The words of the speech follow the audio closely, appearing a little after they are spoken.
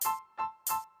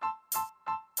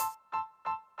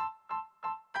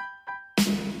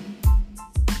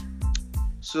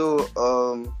So,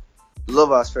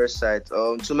 love at first sight.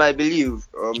 To my belief,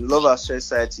 love at first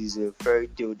sight is a fairy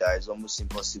tale that is almost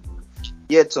impossible.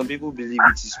 Yet, some people believe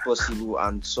it is possible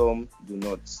and some do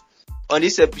not. On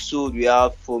this episode, we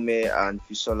have Fome and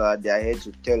Fisola. They are here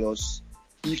to tell us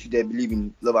if they believe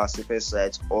in love at first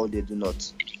sight or they do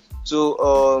not. So,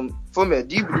 Fome,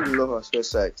 do you believe in love at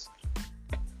first sight?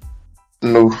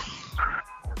 No.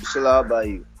 Fisola, how about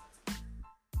you?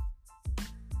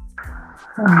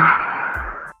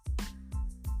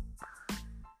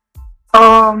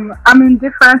 I'm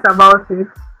indifferent about it.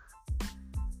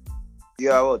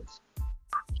 You are what?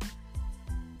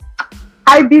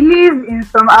 I believe in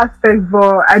some aspects,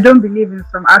 but I don't believe in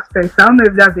some aspects. I don't know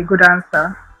if that's a good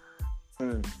answer.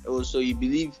 Oh, so you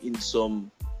believe in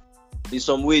some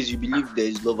ways you believe there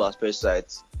is love at first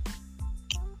sight.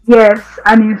 Yes,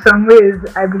 and in some ways,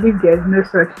 I believe there is no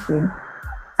such thing.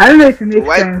 I don't know if it makes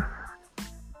sense.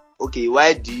 Okay,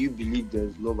 why do you believe there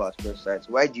is love at first sight?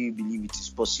 Why do you believe it is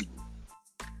possible?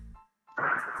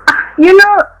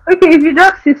 If you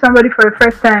just see somebody for the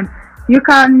first time, you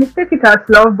can mistake it as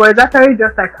love, but it's actually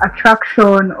just like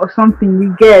attraction or something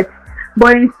you get.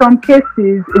 But in some cases,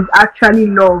 it's actually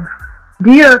love.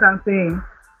 Do you know what I'm saying?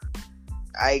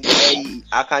 I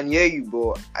can hear you,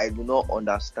 but I do not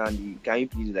understand you. Can you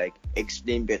please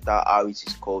explain better how it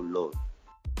is called love?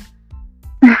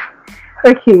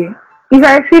 Okay, if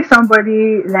I see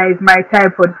somebody like my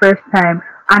type for the first time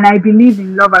and I believe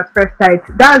in love at first sight,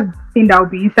 that's the thing that will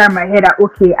be inside my head that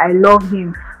okay, I love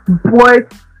him.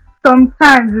 But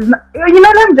sometimes it's not,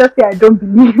 let me just say I don't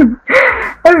believe.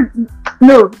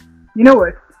 No, you know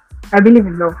what? I believe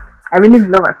in love. I believe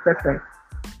in love at first sight.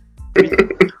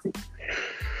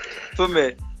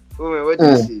 Fome, what do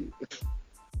you say?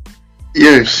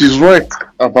 Yeah, she's right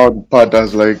about the part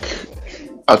that's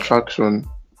attraction.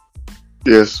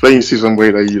 Yes, when you see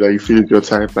somebody that you feel your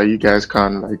type, you guys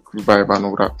can vibe and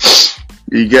all that.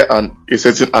 You get a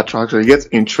certain attraction, you get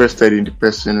interested in the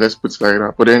person, let's put it like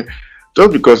that. But then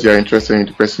just because you're interested in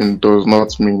the person does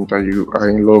not mean that you are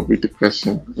in love with the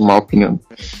person, in my opinion.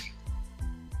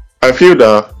 I feel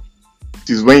that it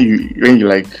is when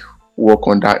you work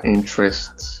on that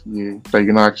interest, that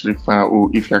you not actually find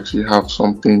out if you actually have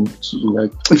something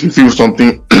to if you feel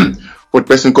something for the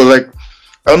person. Because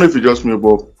I don't know if it's just me,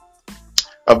 but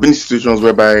I've been in situations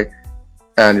whereby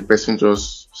and the person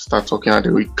just start talking and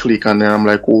they will click and then I'm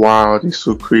like, wow, this is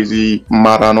so crazy,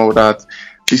 mad and all that.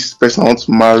 This person wants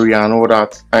to marry and all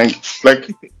that. And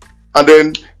and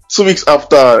then 2 weeks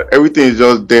after, everything is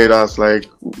just dead. As is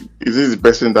this the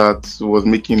person that was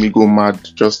making me go mad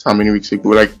just how many weeks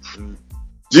ago?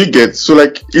 Do you get? So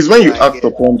it's when you act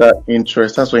upon that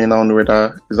interest, that's when you now know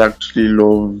whether it's actually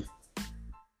love.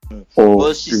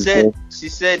 Well, she said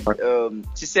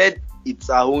it's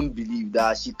her own belief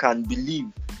that she can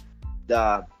believe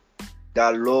that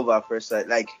love at first sight.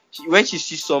 When she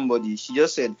sees somebody, she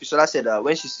just said, Fisola said that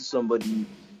when she sees somebody,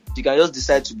 she can just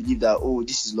decide to believe that, oh,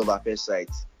 this is love at first sight.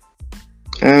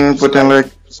 But then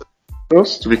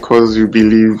just because you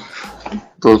believe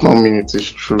does not mean it is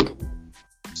true.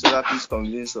 So please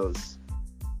convince us.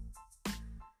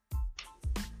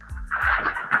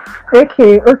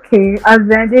 Okay. As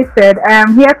Zende said, I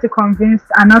am here to convince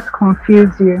and not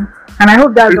confuse you. And I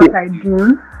hope that's what I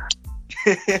do.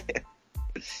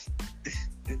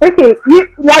 Okay,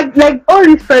 like all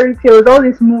these fairy tales, all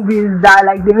these movies that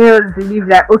they make us believe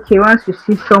that okay, once you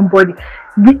see somebody,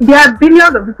 there are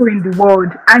billions of people in the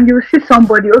world, and you see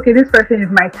somebody, okay, this person is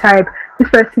my type, this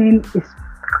person is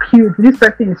cute, this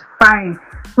person is fine.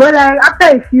 But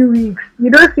after a few weeks,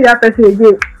 you don't see that person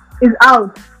again. It's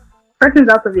out. Person's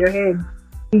out of your head.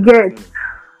 You get.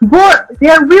 But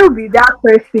there will be that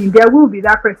person. There will be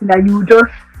that person that you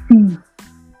just see.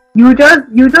 You just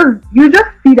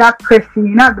see that person.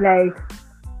 You're not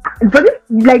but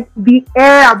the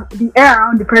air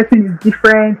around the person is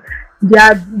different.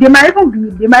 They might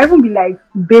even be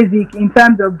basic in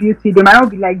terms of beauty. They might not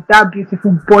be that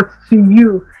beautiful, but to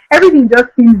you, everything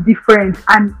just seems different.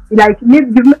 And you don't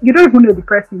even know the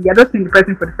person. You're just seeing the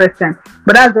person for the first time.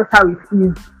 But that's just how it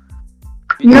is.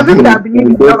 People that believe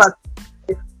in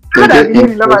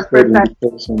love at first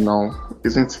sight now,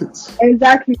 isn't it?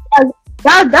 Exactly.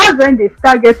 That's when they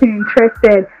start getting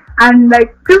interested. And I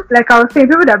was saying,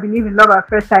 people that believe in love at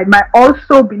first sight might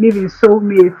also believe in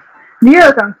soulmates. Do you know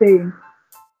what I'm saying?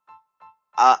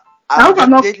 I'm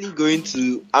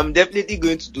definitely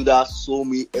going to do that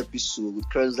soulmate episode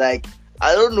because I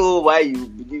don't know why you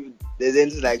believe there's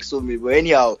anything like soulmate, but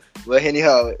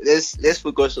anyhow, let's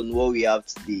focus on what we have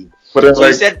today. But so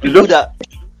you said people that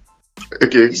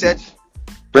okay. You said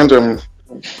Benjamin.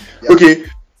 Yeah. Okay.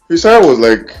 Fisher was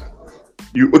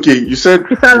You said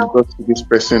It's you all got to this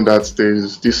person that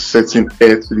there's this certain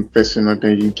air to the person, and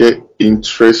then you get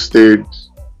interested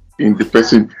in the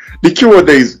person. The key word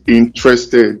there is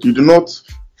interested. You do not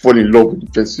fall in love with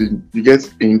the person. You get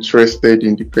interested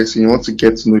in the person. You want to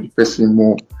get to know the person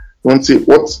more. You want to say,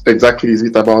 what exactly is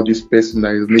it about this person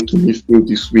that is making me feel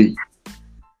this way?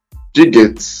 Do you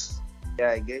get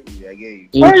Yeah, I get you. I get you.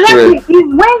 exactly. interest?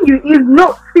 Is when you is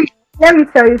no. See, let me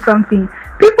tell you something.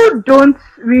 People don't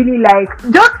really like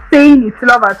just saying it's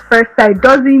love at first sight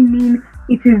doesn't mean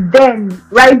it is then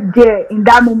right there in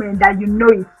that moment that you know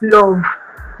it's love.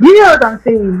 Do you know what I'm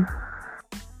saying?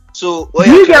 So what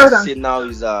Do you're you get trying what to I'm say saying? now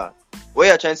is what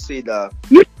you're trying to say that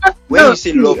You just when know. you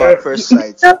say See, love at first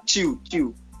sight, just, chill.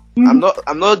 mhm.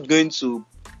 I'm not going to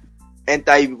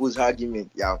enter you people's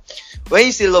argument. Yeah. When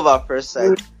you say love at first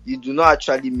sight, you do not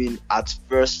actually mean at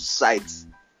first sight.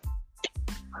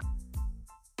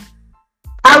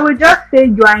 I would just say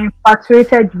you are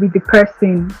infatuated with the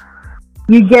person.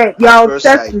 At You're first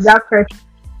obsessed sight. with that person.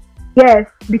 Yes,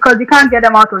 because you can't get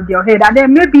them out of your head. And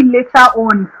then maybe later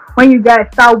on, when you guys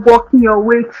start walking your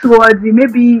way towards it,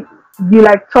 maybe you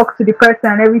like talk to the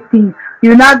person and everything.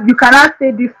 You cannot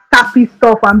say this happy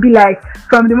stuff and be like,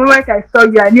 from the moment I saw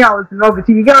you, I knew I was in love with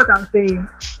you. You get what I'm saying?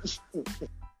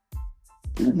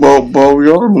 But we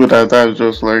all know that that's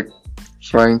just like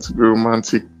trying to be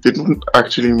romantic. They don't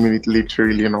actually mean it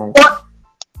literally, But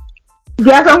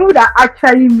there are some people that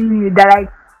actually mean it, that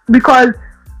like, because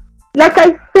like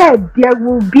I said, there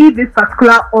will be this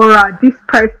particular aura, this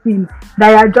person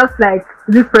that are just like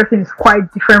this person is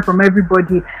quite different from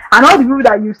everybody, and all the people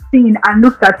that you've seen and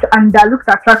looked at and that looked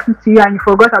attractive to you, and you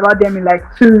forgot about them in like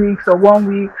 2 weeks or 1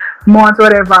 week, months,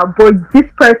 whatever. But this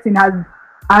person has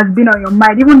been on your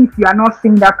mind, even if you are not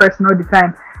seeing that person all the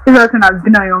time. This person has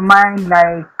been on your mind,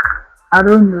 like I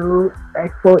don't know,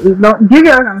 like for a long. Do you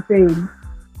get what I'm saying?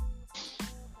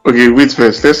 Okay, wait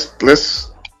first.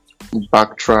 Let's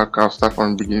backtrack. I'll start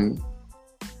from the beginning.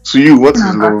 To you, what is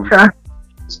Now love? backtrack.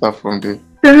 Start from there.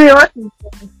 To me, what is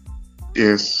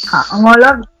Yes. well,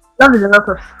 love is a lot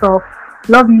of stuff.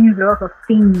 Love means a lot of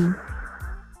things.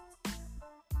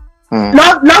 Hmm.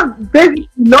 Basically,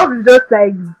 love is just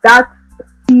like that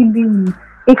feeling.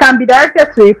 It can be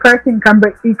directed to a person, it can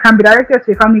be directed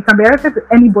to a family, it can be directed to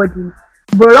anybody.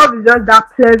 But love is just that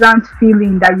pleasant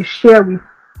feeling that you share with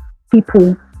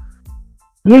people.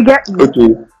 Do you get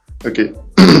me? Okay.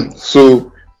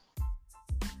 So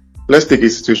let's take a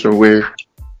situation where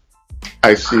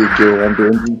I see a girl and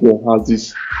the girl has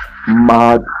this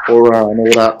mad aura and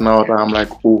all that. Now that I'm like,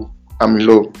 oh, I'm in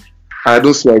love. I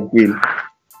don't see again.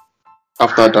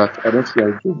 After that, I don't see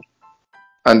again.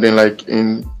 And then like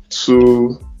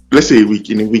let's say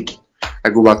in a week, I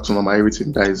go back to mama,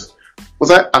 everything dies.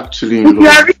 Was I actually If in you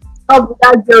are love? really in love with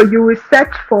that girl, you will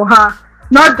search for her,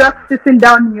 not just sitting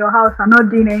down in your house and not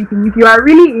doing anything. If you are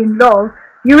really in love,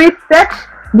 you will search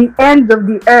the ends of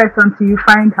the earth until you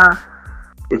find her.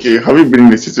 Okay, have you been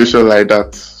in a situation like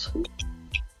that?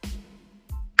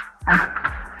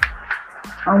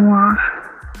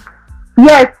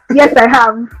 Yes, I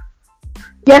have.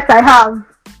 Yes, I have.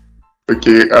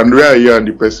 Okay, and where are you and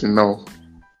the person now?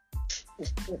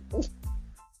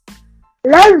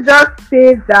 Let's just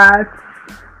say that.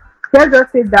 Let's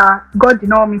just say that God did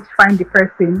not want me to find the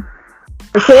person.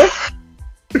 Okay.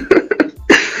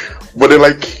 But then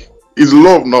like, it's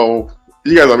love now.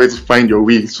 You guys are meant to find your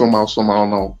way somehow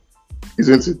now,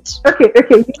 isn't it? Okay.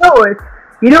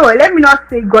 You know what? Let me not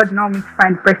say God did not want me to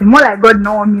find the person. More like God did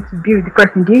not want me to be with the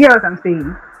person. Do you hear what I'm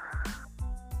saying?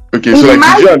 Okay, In so like,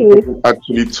 my did you and the case, person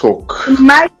actually talk?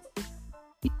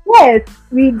 Yes,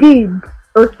 we did.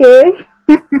 Okay.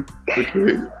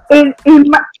 Okay.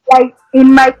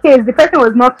 In my case, the person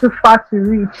was not too far to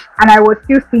reach, and I was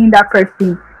still seeing that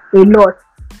person a lot.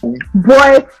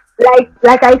 But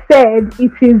like I said,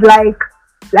 it is like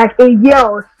a year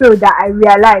or so that I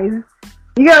realized.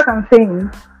 You get what I'm saying?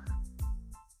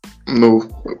 No,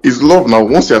 it's love now.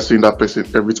 Once you're seeing that person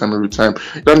every time,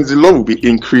 that means the love will be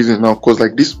increasing now. Cause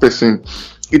like this person,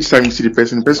 each time you see the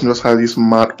person just has this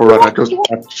mad aura that just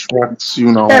attracts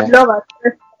you now.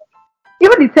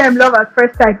 Even the term love at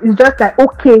first sight is just like,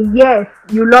 okay, yes,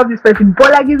 you love this person,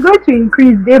 but like it's going to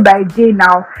increase day by day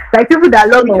now. Like people that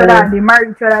love each other and they marry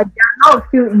each other, their love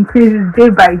still increases day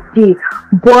by day.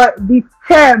 But the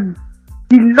term,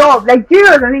 the love, like, do you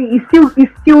know what I mean?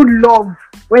 It's still love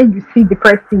when you see the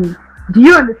person. Do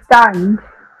you understand?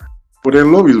 But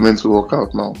then love is meant to work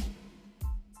out now.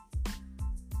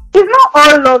 It's not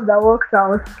all love that works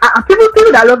out.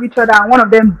 People that love each other and one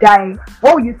of them die.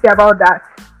 What would you say about that?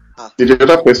 Did the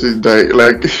other person die?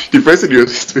 Like the person in your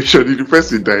situation, did the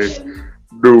person die?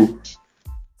 No.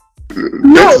 That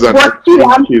No, is an but see,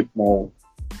 extreme case now.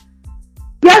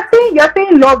 you're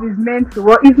saying love is meant to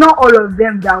work. It's not all of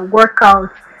them that work out.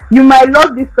 You might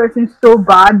love this person so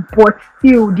bad, but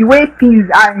still, the way things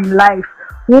are in life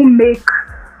won't make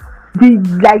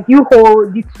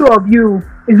the two of you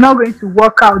is not going to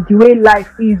work out the way life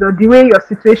is or the way your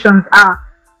situations are.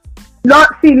 Love,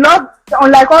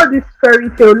 unlike all this fairy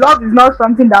tale, love is not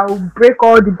something that will break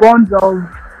all the bonds of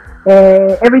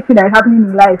everything that is happening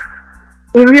in life.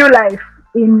 In real life,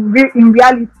 in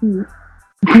reality,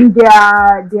 there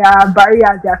are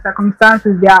barriers, there are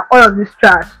circumstances, there are all of this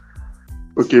trash.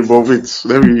 Okay, but wait,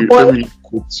 let But me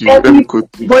quote you. Let me quote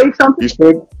you. but if something He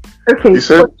said okay, he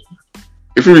said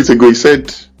a few minutes ago he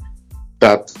said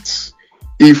that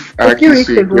if I a few actually weeks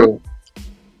see a ago, girl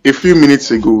a few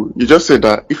minutes ago, you just said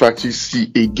that if I actually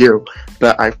see a girl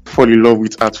that I fall in love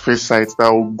with at first sight, that I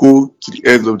will go to the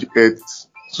ends of the earth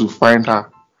to find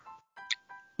her.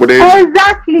 But then,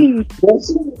 exactly.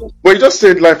 but you just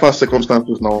said life has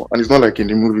circumstances now, and it's not like in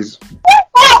the movies.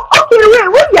 Oh, okay,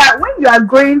 wait. When you are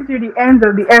going through the ends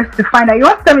of the earth to find her, you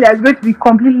want to tell me that it's going to be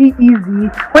completely easy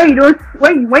when you don't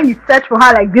when you search for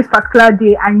her like this particular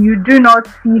day and you do not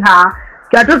see her,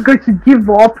 you are just going to give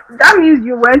up. That means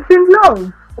you weren't in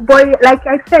love. But like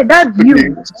I said, that's Okay,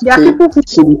 you. There are people who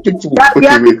so the people,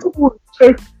 there okay, are wait. people who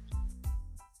chase.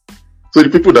 So the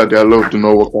people that they are loved do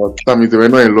not work out. That means they were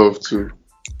not in love too.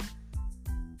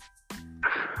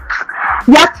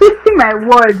 You are twisting my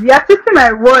words. You are twisting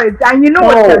my words, and you know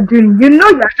what you're No, doing. You know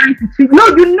you are trying to twist. No,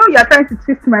 you know you are trying to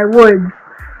twist my words.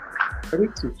 I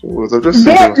didn't think it was. I just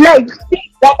said They that. like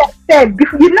I said,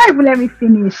 you did not even let me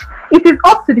finish. It is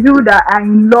up to the people that are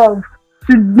in love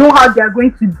to know how they are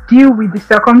going to deal with the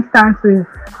circumstances.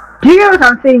 Do you know what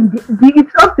I'm saying?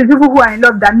 It's up to the people who are in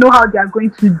love that know how they are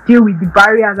going to deal with the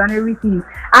barriers and everything.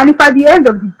 And if at the end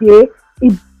of the day,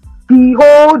 it the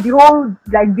whole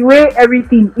like the way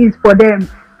everything is for them,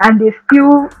 and they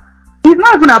still, it's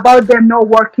not even about them not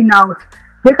working out.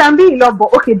 They can be in love,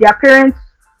 but okay, their parents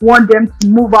want them to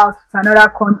move out to another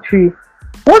country.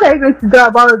 What are you going to do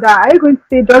about that? Are you going to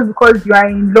say just because you are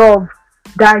in love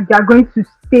that you are going to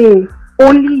stay?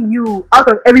 Only you out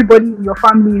of everybody in your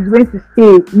family is going to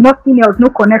stay. Nothing else, no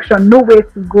connection, nowhere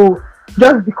to go.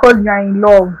 Just because you are in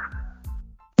love.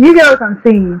 You get what I'm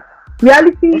saying?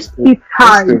 Reality That's hits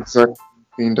that's the hard. exact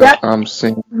thing that That I'm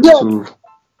saying yes, too.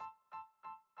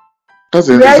 That's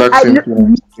the right. exact same thing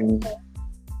I'm saying.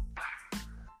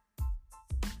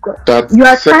 That You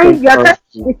are trying to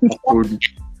circumstances make it up. happen.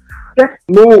 Yes.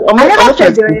 No, I'm I not. I'm never not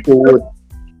trying said to there put were forward.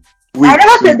 I Wait,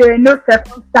 never wait. said there were no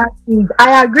circumstances.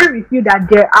 I agree with you that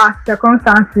there are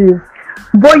circumstances.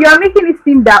 But you're making it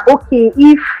seem that okay,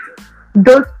 if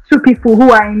those two people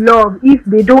who are in love, if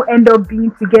they don't end up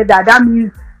being together, that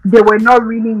means they were not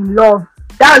really in love.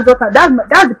 That's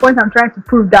the point I'm trying to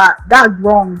prove that that's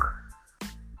wrong.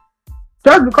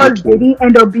 Just because they Okay, didn't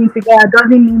end up being together doesn't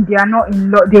mean they are not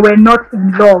in love. They were not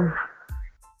in love.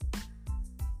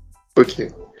 okay,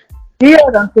 Do you know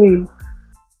what I'm saying?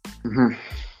 hmm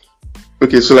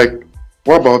okay. So, like,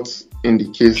 what about in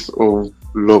the case of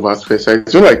love at first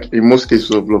sight? You know, like in most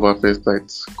cases of love at first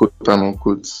sight, quote and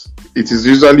unquote, it is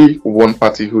usually one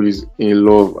party who is in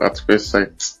love at first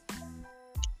sight.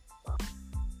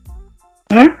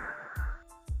 Hmm?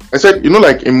 I said, you know,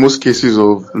 like in most cases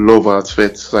of love at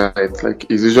first sight, like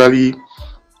it's usually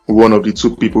one of the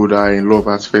two people that are in love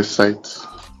at first sight.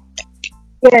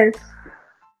 Yes.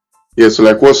 Yeah, so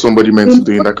like what's somebody meant to In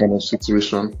do in that kind of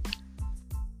situation?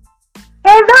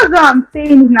 And that's what I'm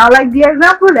saying now. Like the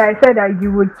example that I said that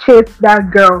you would chase that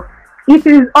girl. It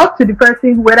is up to the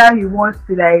person whether he wants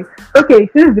to like okay,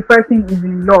 since the person is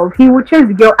in love, he will chase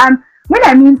the girl. And when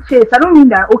I mean chase, I don't mean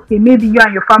that okay, maybe you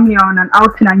and your family are on an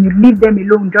outing and you leave them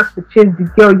alone just to chase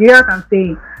the girl. You know what I'm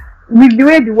saying? With the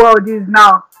way the world is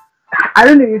now, I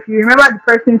don't know if you remember the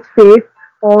person's face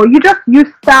or you just use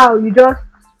style, you just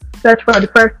search for the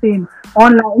person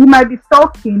online. You might be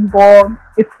stalking, but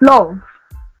it's love.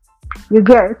 You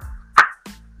get.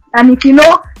 And if you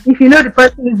know the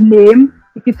person's name,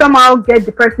 if you somehow get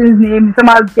the person's name, you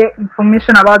somehow get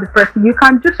information about the person, you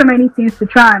can do so many things to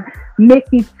try and make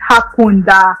it happen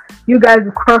that you guys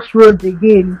will cross roads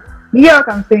again. You hear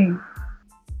what I'm saying?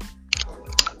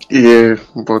 Yeah,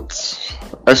 but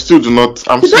I still do not.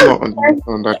 I'm It still does not depend.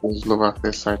 on that is love at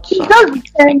first sight. It Sha. does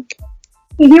depend.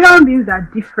 Human beings are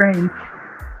different.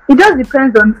 It just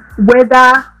depends on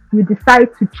whether you decide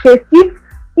to chase.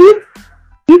 If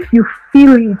if you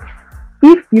feel it,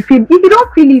 if you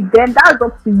don't feel it, then that's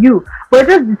up to you. But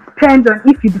it just depends on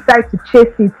if you decide to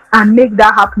chase it and make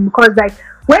that happen. Because like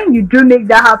when you do make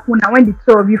that happen and when the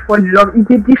two of you fall in love,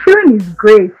 the feeling is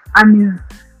great and is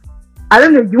I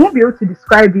don't know, you won't be able to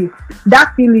describe it.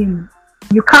 That feeling,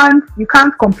 you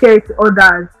can't compare it to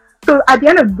others. So at the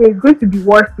end of the day, it's going to be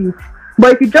worth it.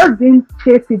 But if you just didn't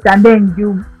chase it and then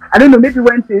you, I don't know, maybe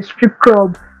went to a strip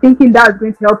club thinking that's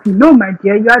going to help you. No, my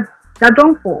dear, you're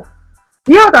done for.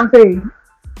 You know what I'm saying?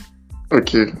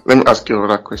 Okay, let me ask you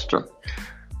another question.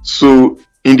 So,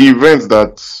 in the event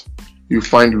that you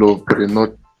find love, but it's not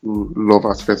love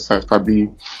at first sight, probably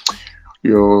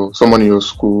someone in your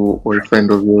school or a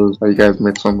friend of yours that you guys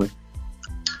met somewhere,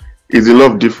 is the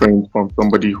love different from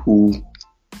somebody who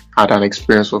had an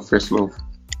experience of first love?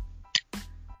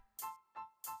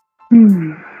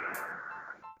 Hmm.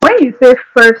 When you say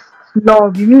first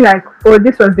love, you mean like, oh,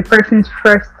 this was the person's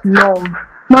first love,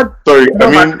 not Sorry, I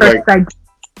love at mean first like sight.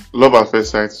 love at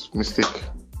first sight, mistake.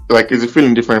 Like, is it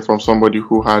feeling different from somebody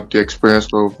who had the experience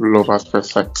of love at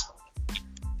first sight?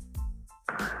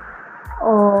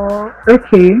 Oh,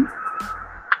 okay.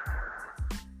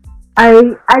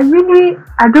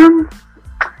 I don't.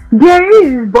 There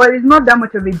is, but it's not that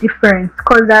much of a difference.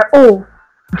 Cause like, oh,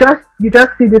 you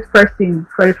just see this person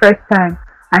for the first time,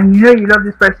 and you know you love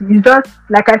this person. It's just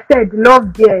like I said, the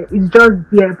love there is just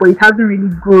there, but it hasn't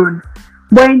really grown.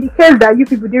 But in the case that you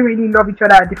people didn't really love each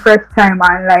other at the first time,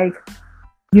 and like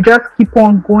you just keep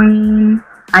on going,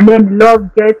 and then the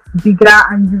love gets bigger,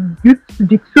 and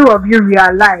the two of you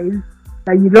realize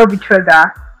that you love each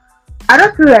other. I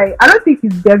don't think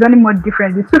there's any more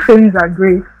difference. The two feelings are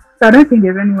great, so I don't think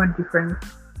there's any more difference.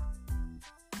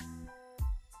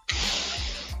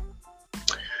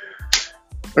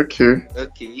 Okay.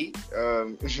 Okay.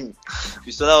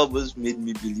 Fisola almost made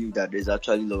me believe that there's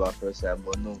actually love at first sight,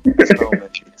 but no, it's not my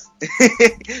case.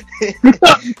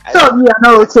 So we are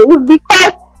not okay.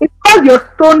 It's because your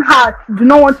stone heart do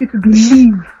not want you to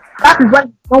believe. That is why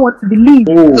you don't want to believe.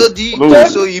 Oh, So do you, no.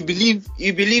 so you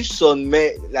believe some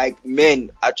men, like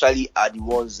men actually are the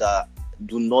ones that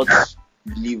do not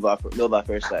believe love at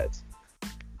first sight?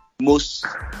 Most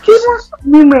Even cases.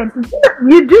 women,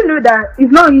 you do know that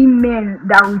it's not only men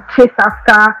that will chase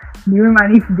after the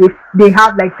women if they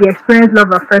have like the experience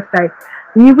love at first sight.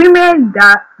 The women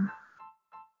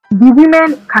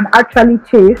can actually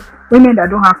chase women that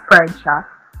don't have pride, sha.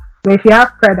 But if you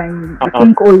have pride and you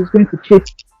think, oh, he's going to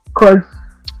chase because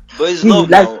But it's you love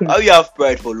like now. him. How you have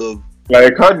pride for love?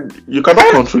 Like, you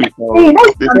cannot control it Hey, now.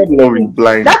 that's They what said I'm love is saying.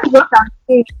 blind. That's what I'm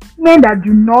saying. Men that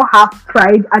do not have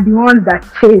pride are the ones that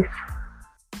chase.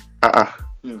 Uh-uh.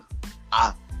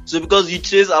 So because you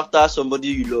chase after somebody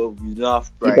you love, you don't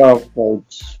have You pride. don't have pride.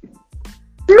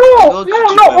 No, Don't you keep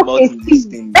my no. mouth Okay, in this see,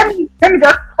 thing. let me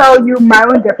just tell you my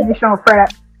own definition of pride.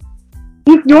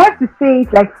 If you want to say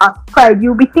it like as pride,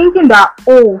 you'll be thinking that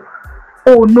oh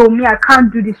no, me I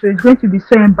can't do this, so it's going to be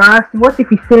so embarrassing. What if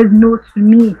he says no to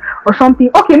me or something?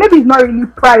 Okay, maybe it's not really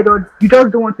pride, or you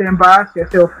just don't want to embarrass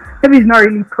yourself. Maybe it's not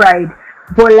really pride,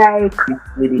 but like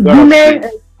Maybe you don't have women.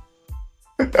 shame.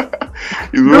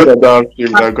 It's women that don't have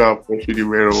shame that go and pursue the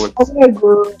man or what. Okay,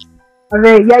 good.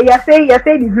 Okay, yeah, you're saying it's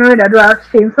women that don't have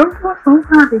shame. Some people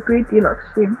have a great deal of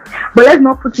shame, but let's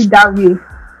not put it that way.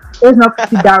 Let's not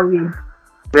put it that way.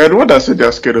 But the one that said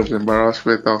they're scared of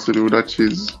embarrassment after the other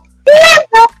cheese. Yeah,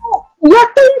 no,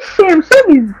 you're saying shame. Shame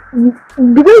is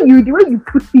the way you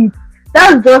put it.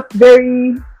 That's just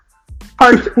very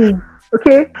hurtful.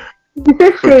 Okay, if you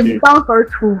say shame, Okay. it sounds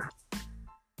hurtful.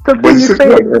 So But please it's say,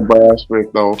 like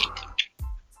embarrassment now.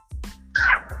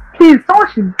 please, someone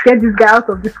should get this guy out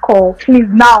of this call. Please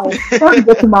now, someone should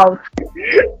get him out.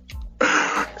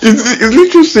 It's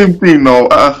literally same thing now.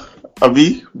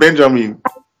 Abi, Benjamin,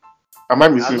 am I I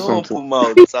missing don't something? put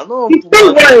mouth. I don't The put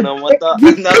same mouth for words, now matter. the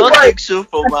And I same don't words, take show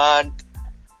for man.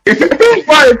 the same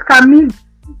words can mean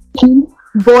things,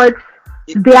 but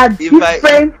they are If I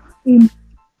different in.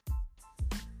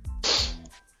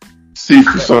 See, if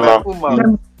I Fisola, put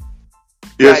mouth,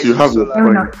 yes, guys, you have your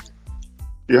Fisola. point.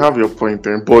 You have your point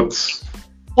then, but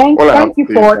Thank, all I have thank you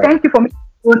to say is for that, thank you for making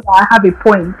me know that I have a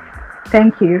point.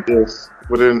 Thank you. yes,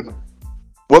 but then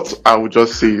what I would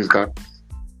just say is that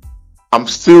I'm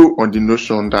still on the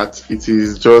notion that it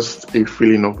is just a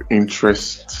feeling of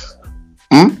interest.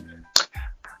 Hmm?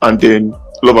 And then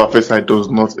love at first sight does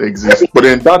not exist. But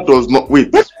then that does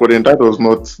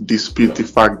not dispute the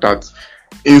fact that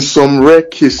in some rare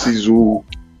cases you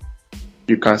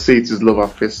can say it is love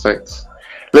at first sight.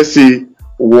 Let's say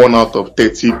 1 out of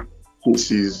 30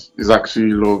 cases is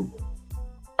actually love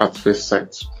at first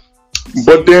sight.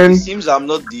 But then It seems I'm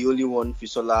not the only one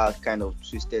Fisola kind of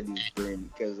twisted his brain,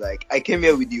 because like I came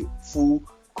here with the full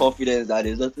confidence that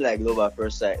there's nothing like love at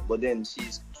first sight, but then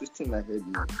she's twisting my head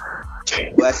now.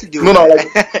 But I see the no, like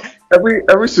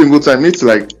every single time you need to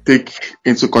like take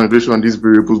into consideration these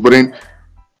variables. But then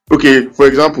Okay, for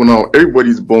example, now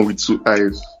everybody's born with two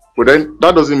eyes, but then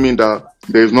that doesn't mean that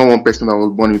there is not one person that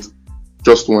was born with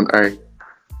just one eye.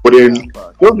 But then, Yeah,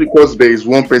 but just because there is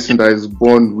one person that is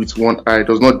born with one eye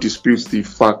does not dispute the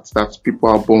fact that people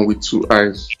are born with two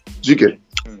eyes. Do you get?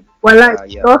 Well,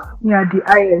 like, yeah. lost me at the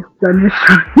eye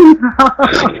explanation.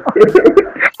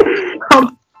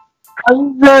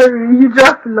 I'm sorry, you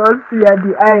just lost me at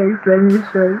the eye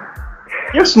explanation.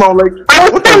 Yes, now, like, I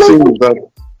was what I'm saying following, is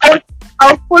that,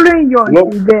 I was following you love,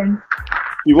 until then.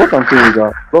 what I'm saying is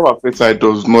that love at first sight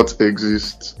does not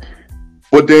exist.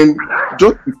 But then,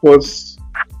 just because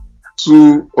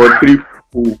two or three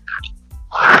people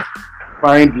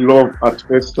find love at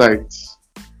first sight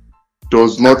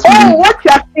does not Oh, mean what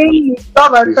you're saying is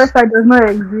love at this. first sight does not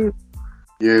exist.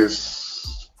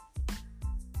 Yes.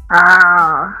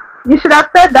 Ah, you should have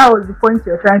said that was the point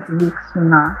you're trying to make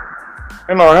sooner.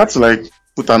 You know, I had to like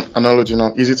put an analogy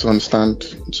now, easy to understand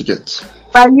to get.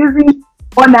 By using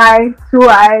one eye, two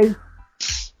eyes,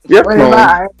 Yep, whatever no.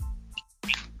 eye.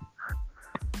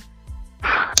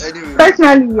 Anyway,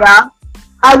 Personally, yeah,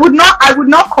 I would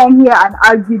not come here and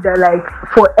argue that like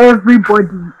for everybody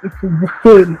it is the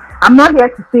same. I'm not here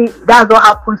to say that's what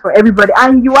happens for everybody.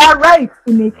 And you are right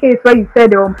in a case where you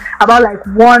said about like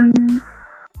 130%.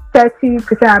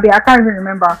 I can't even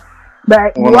remember,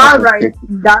 but you One out are of right 30.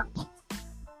 in that.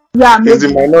 Yeah, It's the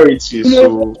maybe minority,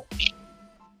 so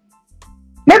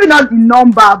maybe not the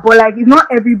number, but like it's not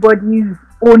everybody's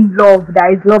own love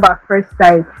that is love at first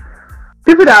sight.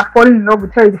 People that are falling in love will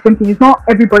tell you the same thing. It's not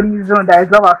everybody's own that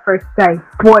is love at first sight,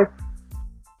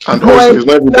 and also but it's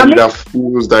not you're everybody making that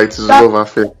feels that it is that love at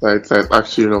first sight that is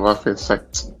actually love at first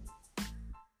sight.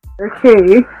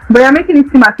 okay, but you're making it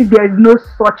seem as if there is no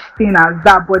such thing as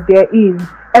that, but there is.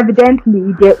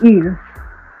 Evidently, there is.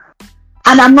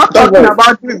 And I'm not That's talking why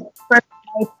about first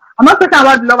sight. I'm not talking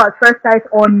about love at first sight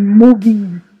on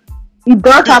movies. It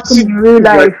does happen see, in real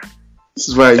life. this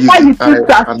is why I use Why you the choose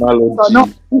to eye accept it or analogy. not?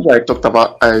 This is why I talked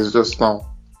about eyes just now.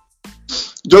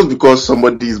 Just because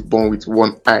somebody is born with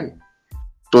one eye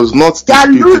does not You are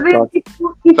dispute the losing fact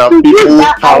people. If that you use people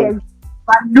that have. eye, you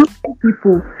are losing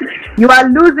people. You are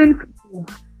losing people.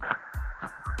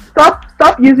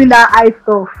 Stop using that eye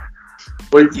stuff.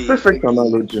 But it's okay, perfect okay,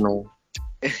 analogy, you know.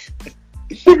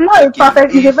 It's not a okay.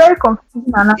 perfect. It's a very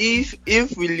confusing analogy.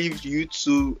 If we leave you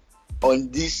two on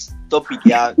this topic,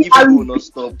 yeah, you I people will will, not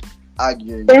stop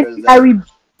arguing then because I like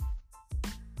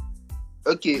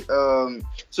will. okay,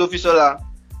 so Fisola,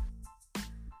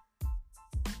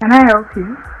 Can I help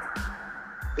you?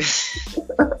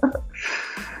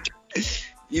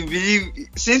 you believe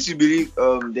since you believe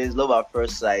there's love at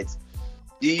first sight,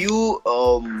 do you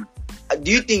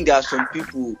think there are some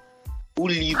people who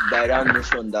live by that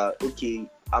notion that okay,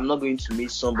 I'm not going to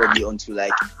meet somebody until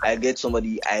like I get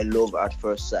somebody I love at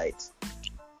first sight?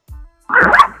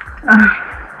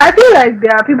 I feel like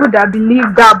there are people that believe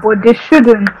that, but they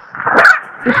shouldn't.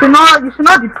 You should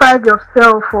not deprive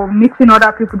yourself from meeting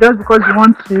other people just because you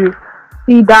want to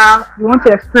see that, you want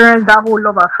to experience that whole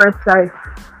love at first sight.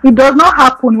 It does not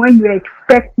happen when you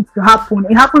expect it to happen.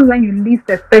 It happens when you least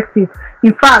expect it.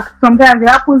 In fact, sometimes it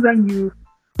happens when you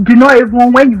do not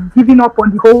even, when you've given up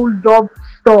on the whole love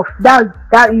stuff.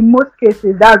 That in most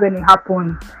cases that's when it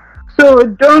happens. So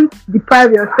don't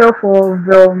deprive yourself of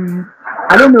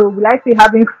I don't know, will I say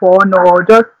having fun or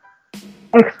just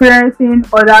experiencing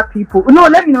other people. No,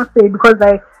 let me not say, because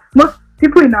like most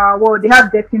people in our world they have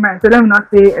dirty minds, so let me not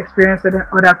say experience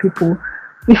other people.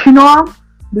 You should not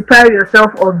deprive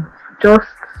yourself of just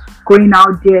going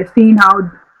out there, seeing how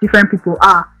different people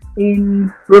are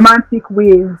in romantic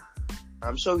ways.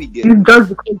 I'm sure we get. It's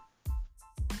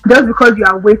just because you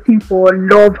are waiting for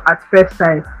love at first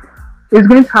sight. It's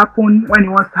going to happen when it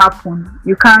wants to happen.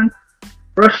 You can't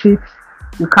rush it.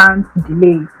 You can't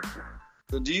delay it.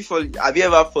 So have you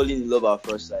ever fallen in love at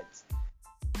first sight?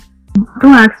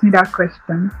 Don't ask me that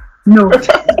question. No,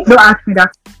 don't ask me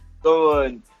that. Go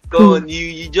on.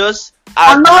 You just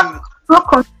I'm argue.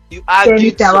 not You argue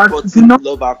anything about supporting not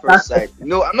love at first sight. question.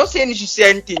 No, I'm not saying you should say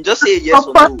anything. Just say yes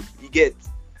or Support. no. You get.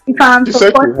 If I'm You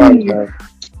said you have supporting you, now.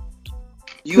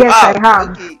 You yes, have. I have.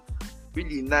 Okay.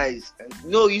 Really nice.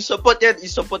 No, you supported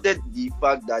the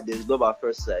fact that there's love at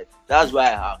first sight. That's why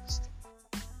I asked.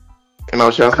 You know,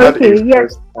 she has had Okay, a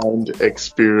yes. first-hand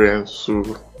experience, so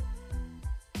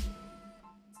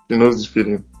she knows the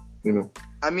feeling, you know.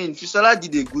 I mean, Fisola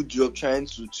did a good job trying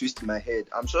to twist my head.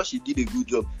 I'm sure she did a good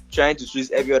job trying to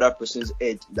twist every other person's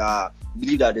head that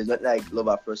believe that there's not like love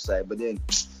at first sight. But then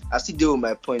I still deal with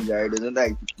my point that there's not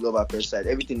like love at first sight.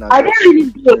 Everything I didn't really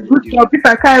do a good job if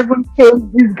I can't even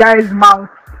change this guy's mouth.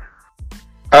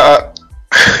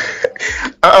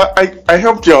 I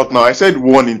helped you out now. I said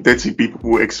 1 in 30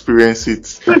 people experience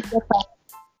it.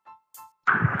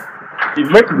 It's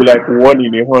meant to be like 1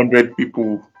 in 100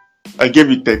 people. I gave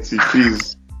you 30,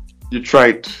 please. You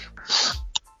tried. You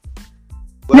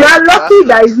Well, are that's lucky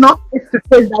that it's nice. not face to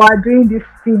face that we're doing this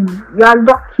thing. You are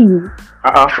lucky.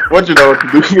 What do you know what to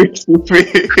do face to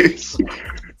face?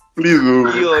 Please, oh,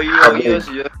 I Yours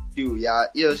beg. just chill. Yeah,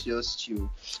 yours just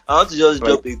chill. I want to just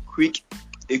Like, drop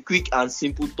a quick and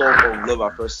simple talk of love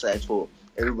at first sight for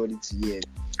everybody to hear.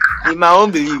 In my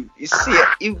own belief, you see,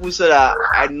 if we saw that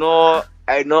I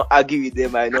not argue with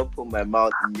them, I not put my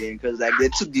mouth in them because like they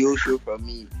took the whole show from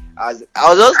me. As I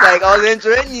was just like I was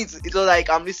enjoying it. It was like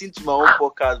I'm listening to my own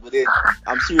podcast, but then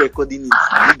I'm still recording it.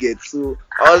 You get so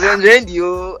I was enjoying the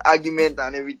whole argument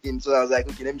and everything. So I was like,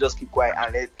 okay, let me just keep quiet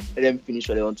and let them finish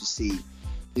what they want to say.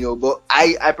 But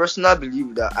I personally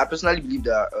believe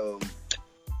that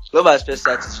love at first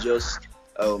sight is just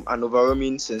an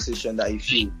overwhelming sensation that you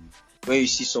feel when you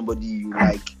see somebody you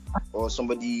like or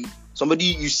somebody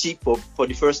you see for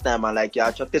the first time and like you're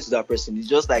attracted to that person. It's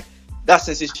just like that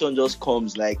sensation just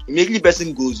comes like immediately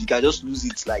person goes, you can just lose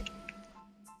it like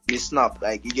they snap,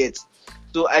 like you get.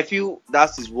 So I feel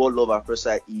that is what love at first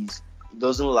sight is. It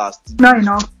doesn't last. Not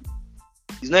enough.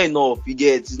 It's not enough. You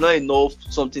get. It's not enough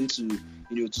something to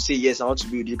to say yes, I want to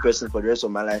be with this person for the rest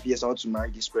of my life. Yes, I want to marry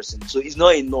this person. So it's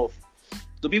not enough.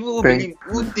 So people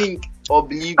who think or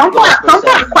believe Some love at first people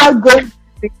are sight, quite goal.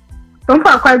 Some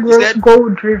people are quite you said goal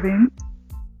driven.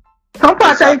 Some people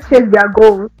actually exactly. chase their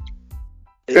goals.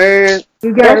 eh,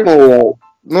 You that's get not.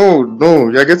 No,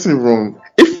 you're getting it wrong.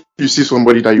 If you see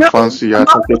somebody that you no. fancy, you're I'm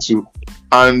not. attracted to,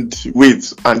 and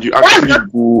wait, and you That's actually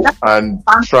just go that's and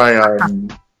fancy. try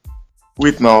and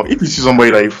wait now, if you see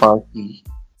somebody that you fancy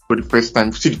for the first time,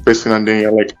 you see the person and then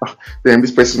you're like, then this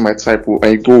person is my type, and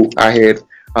you go ahead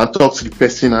and talk to the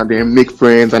person and then make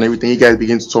friends and everything, you guys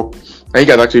begin to talk, and you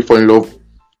guys actually fall in love,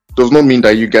 does not mean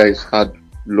that you guys had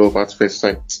love at first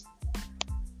sight.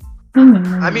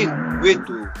 I mean, wait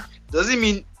though. Does it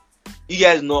mean you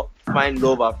guys not find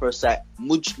love at first sight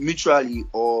mutually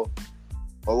or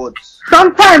what?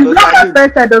 Sometimes Because love at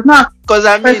first sight does not. because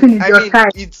Person is your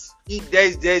type.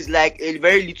 there's like a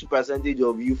very little percentage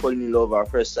of you falling in love at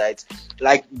first sight.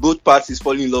 Like both parties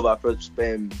falling in love Yeah, at like first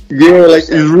it's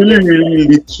sight. really, really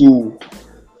little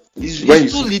when you It's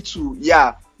too see. little,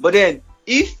 yeah. But then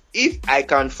if I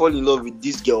can fall in love with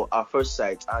this girl at first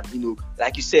sight and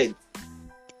like you said,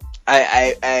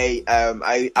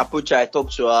 I approach her, I talk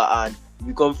to her and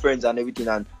we become friends and everything,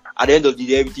 and at the end of the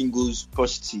day everything goes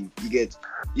positive. You get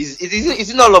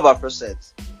it's not love at first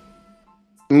sight.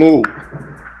 No,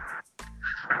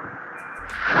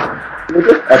 you're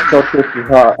just attracted to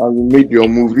her and you made your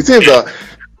move. The thing is that,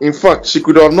 in fact, she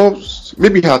could have not.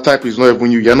 Maybe her type is not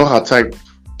even you. You're not her type.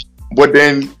 But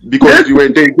then, because you were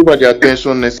there, you give her the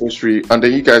attention necessary, and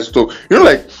then you guys talk.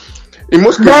 Like in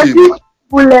most cases, Dirty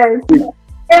bullets.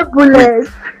 A wait, bullet.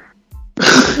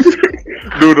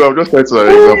 no, I'm just trying to an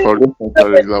example. I'm just trying to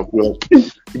an example.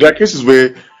 Like, there are cases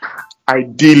where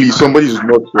ideally somebody is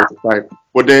not your type,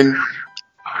 but then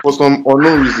for some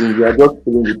unknown reason, you are just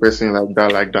feeling the person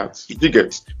like that. You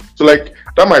get so like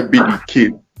that might be the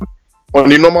case. On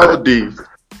a normal day,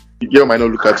 the girl might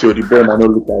not look at you, or the boy might not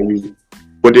look at you.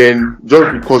 But then,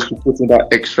 just because you put in that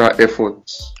extra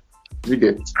effort, you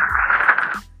get.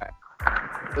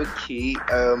 Okay,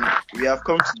 we have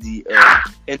come to the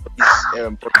end of this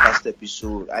podcast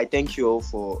episode. I thank you all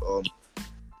for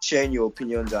sharing your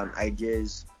opinions and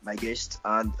ideas, my guests,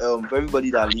 and for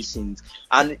everybody that listens.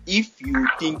 And if you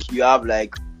think you have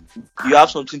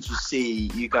something to say,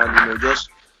 you can just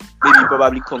maybe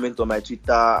probably comment on my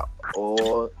Twitter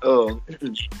or or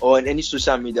on any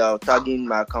social media, tagging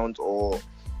my account or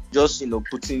just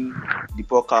putting the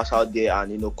podcast out there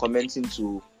and commenting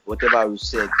to whatever we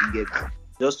said. You get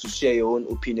just to share your own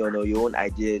opinion or your own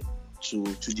idea to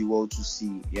the world to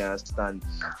see. You understand?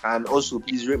 And also,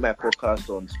 please rate my podcast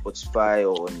on Spotify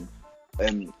or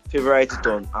on favorite it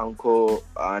on Anchor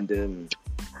and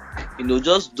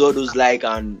just do those like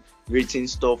and rating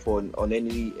stuff on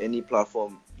any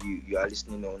platform you are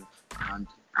listening on. And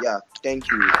yeah,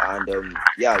 thank you. And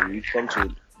yeah, we've come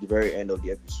to the very end of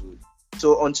the episode.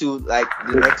 So until like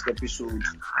the next episode,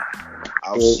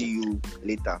 I'll see you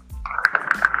later.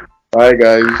 Bye,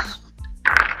 guys.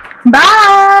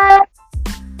 Bye.